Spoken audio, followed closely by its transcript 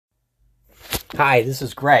Hi, this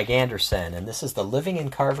is Greg Anderson, and this is the Living in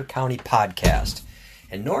Carver County podcast.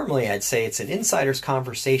 And normally I'd say it's an insider's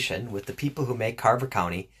conversation with the people who make Carver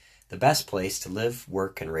County the best place to live,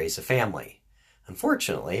 work, and raise a family.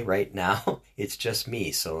 Unfortunately, right now, it's just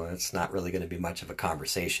me, so it's not really going to be much of a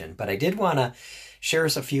conversation. But I did want to share a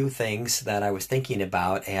few things that I was thinking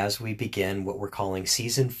about as we begin what we're calling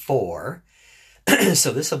Season 4.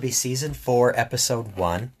 So this will be Season 4, Episode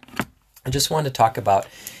 1. I just wanted to talk about,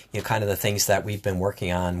 kind of the things that we've been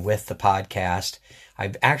working on with the podcast.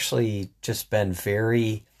 I've actually just been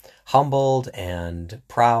very humbled and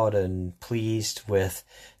proud and pleased with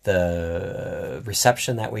the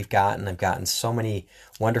reception that we've gotten. I've gotten so many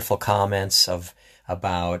wonderful comments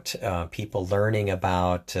about people learning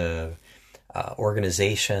about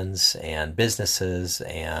organizations and businesses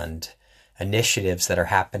and initiatives that are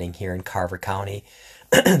happening here in Carver County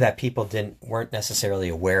that people weren't necessarily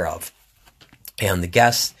aware of. And the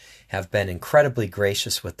guests have been incredibly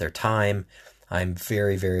gracious with their time. I'm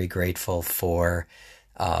very, very grateful for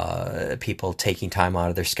people taking time out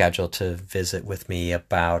of their schedule to visit with me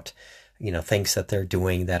about, things that they're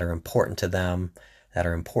doing that are important to them, that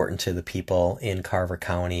are important to the people in Carver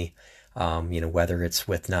County, whether it's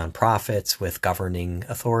with nonprofits, with governing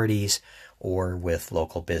authorities, or with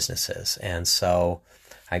local businesses. And so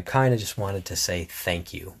I kind of just wanted to say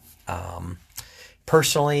thank you.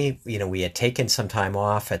 Personally, we had taken some time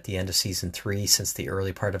off at the end of Season 3 since the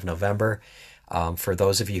early part of November. For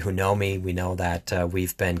those of you who know me, we know that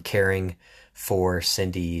we've been caring for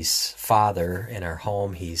Cindy's father in our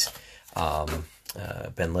home. He's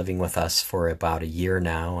been living with us for about a year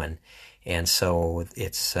now, and so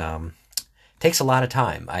it's takes a lot of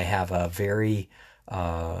time. I have a very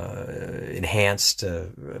enhanced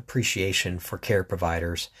appreciation for care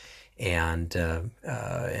providers and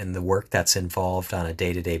the work that's involved on a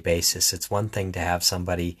day-to-day basis. It's one thing to have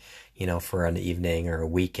somebody, for an evening or a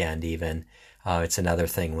weekend even. It's another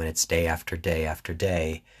thing when it's day after day after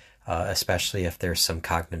day, especially if there's some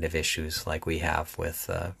cognitive issues like we have with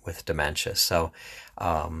dementia. So,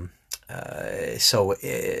 and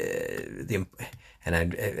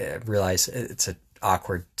I realize it's an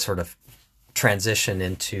awkward sort of transition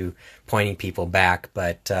into pointing people back,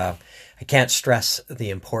 but I can't stress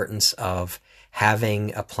the importance of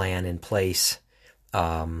having a plan in place,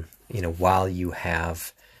 while you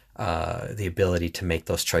have the ability to make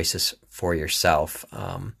those choices for yourself.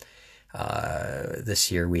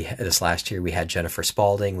 This last year we had Jennifer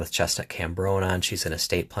Spalding with Chestnut Cambrone on. She's an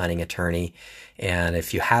estate planning attorney, and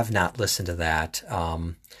if you have not listened to that,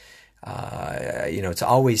 it's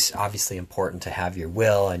always obviously important to have your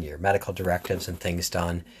will and your medical directives and things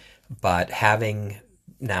done, but having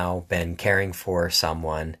now been caring for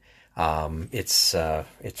someone, it's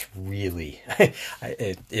really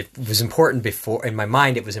it was important before. In my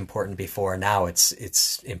mind, it was important before. Now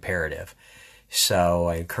it's imperative. So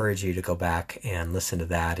I encourage you to go back and listen to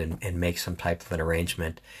that and make some type of an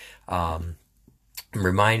arrangement. I'm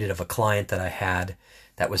reminded of a client that I had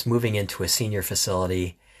that was moving into a senior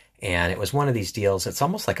facility. And it was one of these deals. It's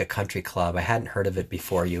almost like a country club. I hadn't heard of it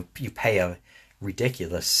before. You pay a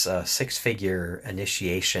ridiculous 6-figure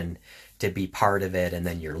initiation to be part of it, and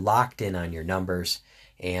then you're locked in on your numbers.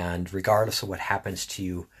 And regardless of what happens to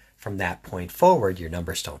you from that point forward, your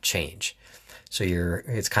numbers don't change. So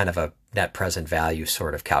it's kind of a net present value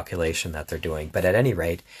sort of calculation that they're doing. But at any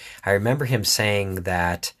rate, I remember him saying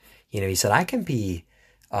that, he said, I can be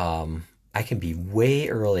way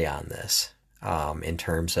early on this. In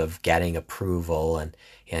terms of getting approval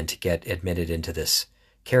and to get admitted into this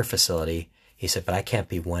care facility. He said, but I can't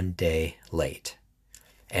be one day late.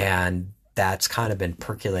 And that's kind of been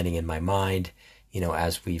percolating in my mind,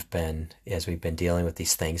 as we've been dealing with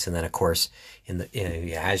these things. And then of course,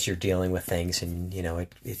 as you're dealing with things and,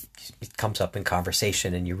 it comes up in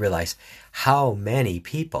conversation and you realize how many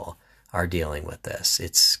people are dealing with this.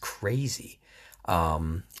 It's crazy.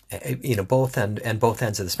 Both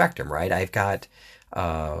ends of the spectrum, right? I've got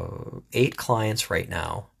 8 clients right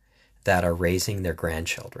now that are raising their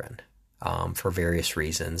grandchildren for various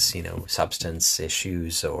reasons, substance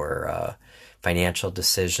issues or financial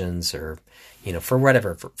decisions or, for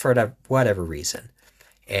whatever reason.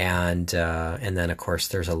 And then of course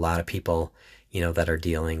there's a lot of people, that are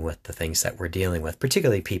dealing with the things that we're dealing with,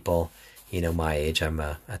 particularly people my age. I'm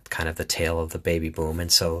at kind of the tail of the baby boom. And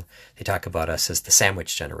so they talk about us as the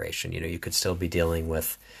sandwich generation. You could still be dealing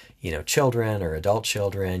with, children or adult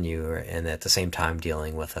children, and at the same time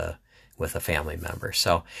dealing with a family member.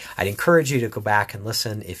 So I'd encourage you to go back and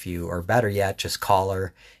listen if you, or better yet, just call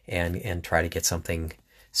her and try to get something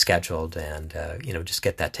scheduled and, just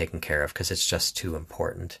get that taken care of because it's just too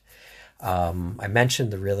important. I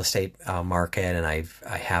mentioned the real estate market, and I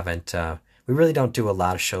haven't. We really don't do a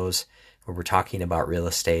lot of shows where we're talking about real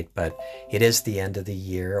estate, but it is the end of the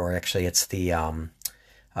year, or actually, it's the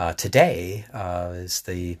today is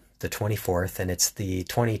the 24th, and it's the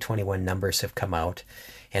 2021 numbers have come out.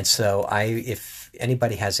 And so if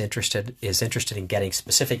anybody is interested in getting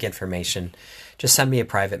specific information, just send me a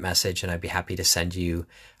private message, and I'd be happy to send you,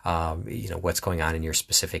 what's going on in your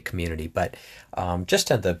specific community. But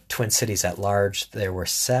just in the Twin Cities at large, there were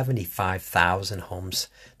 75,000 homes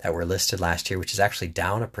that were listed last year, which is actually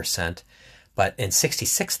down 1%. And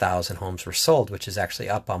 66,000 homes were sold, which is actually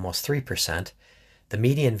up almost 3%. The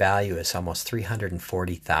median value is almost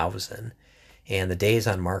 340,000. And the days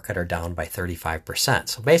on market are down by 35%.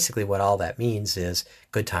 So basically what all that means is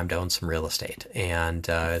good time to own some real estate. And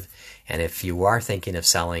if you are thinking of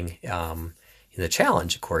selling, the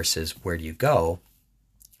challenge, of course, is where do you go?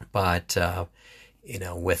 But,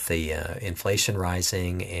 with the inflation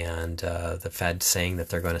rising and the Fed saying that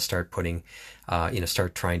they're going to start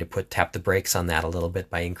start trying to tap the brakes on that a little bit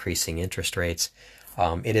by increasing interest rates,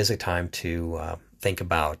 it is a time to think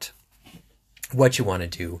about what you want to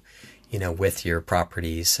do, with your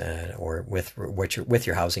properties or with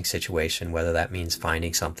your housing situation, whether that means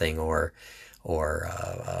finding something or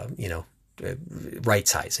right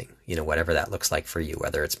sizing, whatever that looks like for you,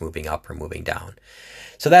 whether it's moving up or moving down.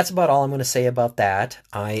 So that's about all I'm going to say about that.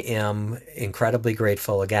 I am incredibly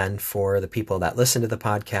grateful again for the people that listen to the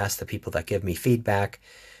podcast, the people that give me feedback,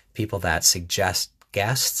 people that suggest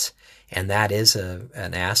guests. And that is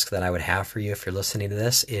an ask that I would have for you if you're listening to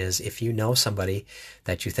this, is if you know somebody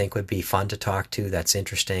that you think would be fun to talk to, that's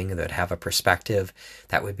interesting, that have a perspective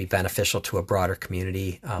that would be beneficial to a broader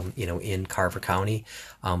community, in Carver County,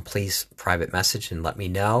 please private message and let me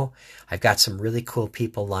know. I've got some really cool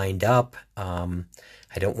people lined up.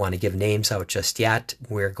 I don't want to give names out just yet.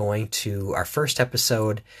 We're going to our first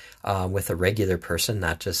episode with a regular person,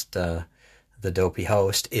 not just the dopey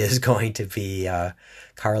host, is going to be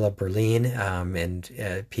Carla Berlin,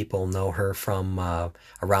 and people know her from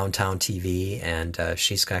Around Town TV, and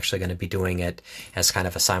she's actually going to be doing it as kind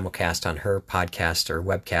of a simulcast on her podcast or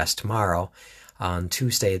webcast tomorrow on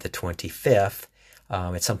Tuesday the 25th.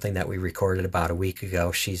 It's something that we recorded about a week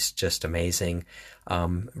ago. She's just amazing.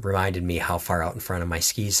 Reminded me how far out in front of my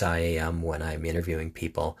skis I am when I'm interviewing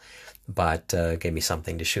people, but gave me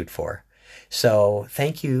something to shoot for. So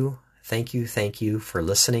thank you for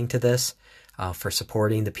listening to this, for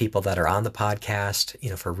supporting the people that are on the podcast,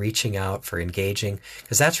 for reaching out, for engaging,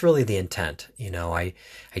 because that's really the intent. I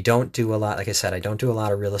don't do a lot, like I said, I don't do a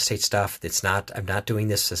lot of real estate stuff. I'm not doing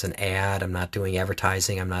this as an ad. I'm not doing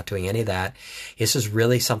advertising. I'm not doing any of that. This is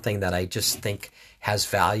really something that I just think has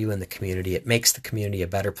value in the community. It makes the community a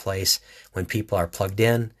better place when people are plugged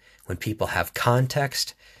in, when people have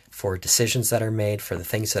context for decisions that are made, for the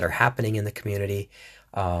things that are happening in the community.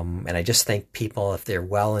 And I just think people, if they're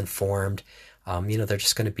well informed, they're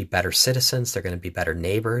just going to be better citizens. They're going to be better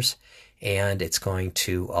neighbors, and it's going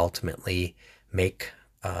to ultimately make,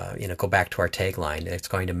 go back to our tagline. It's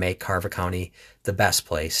going to make Carver County the best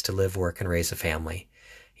place to live, work, and raise a family.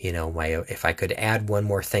 If I could add one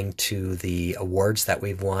more thing to the awards that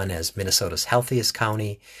we've won as Minnesota's healthiest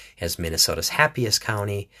county, as Minnesota's happiest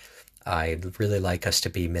county, I'd really like us to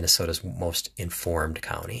be Minnesota's most informed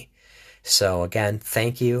county. So again,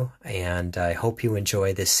 thank you, and I hope you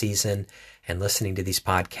enjoy this season and listening to these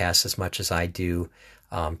podcasts as much as I do,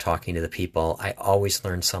 talking to the people. I always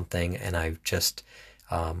learn something, and I've just,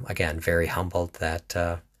 again, very humbled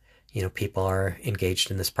that, people are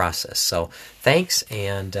engaged in this process. So thanks,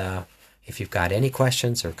 and if you've got any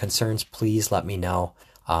questions or concerns, please let me know.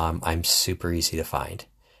 I'm super easy to find.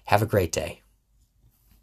 Have a great day.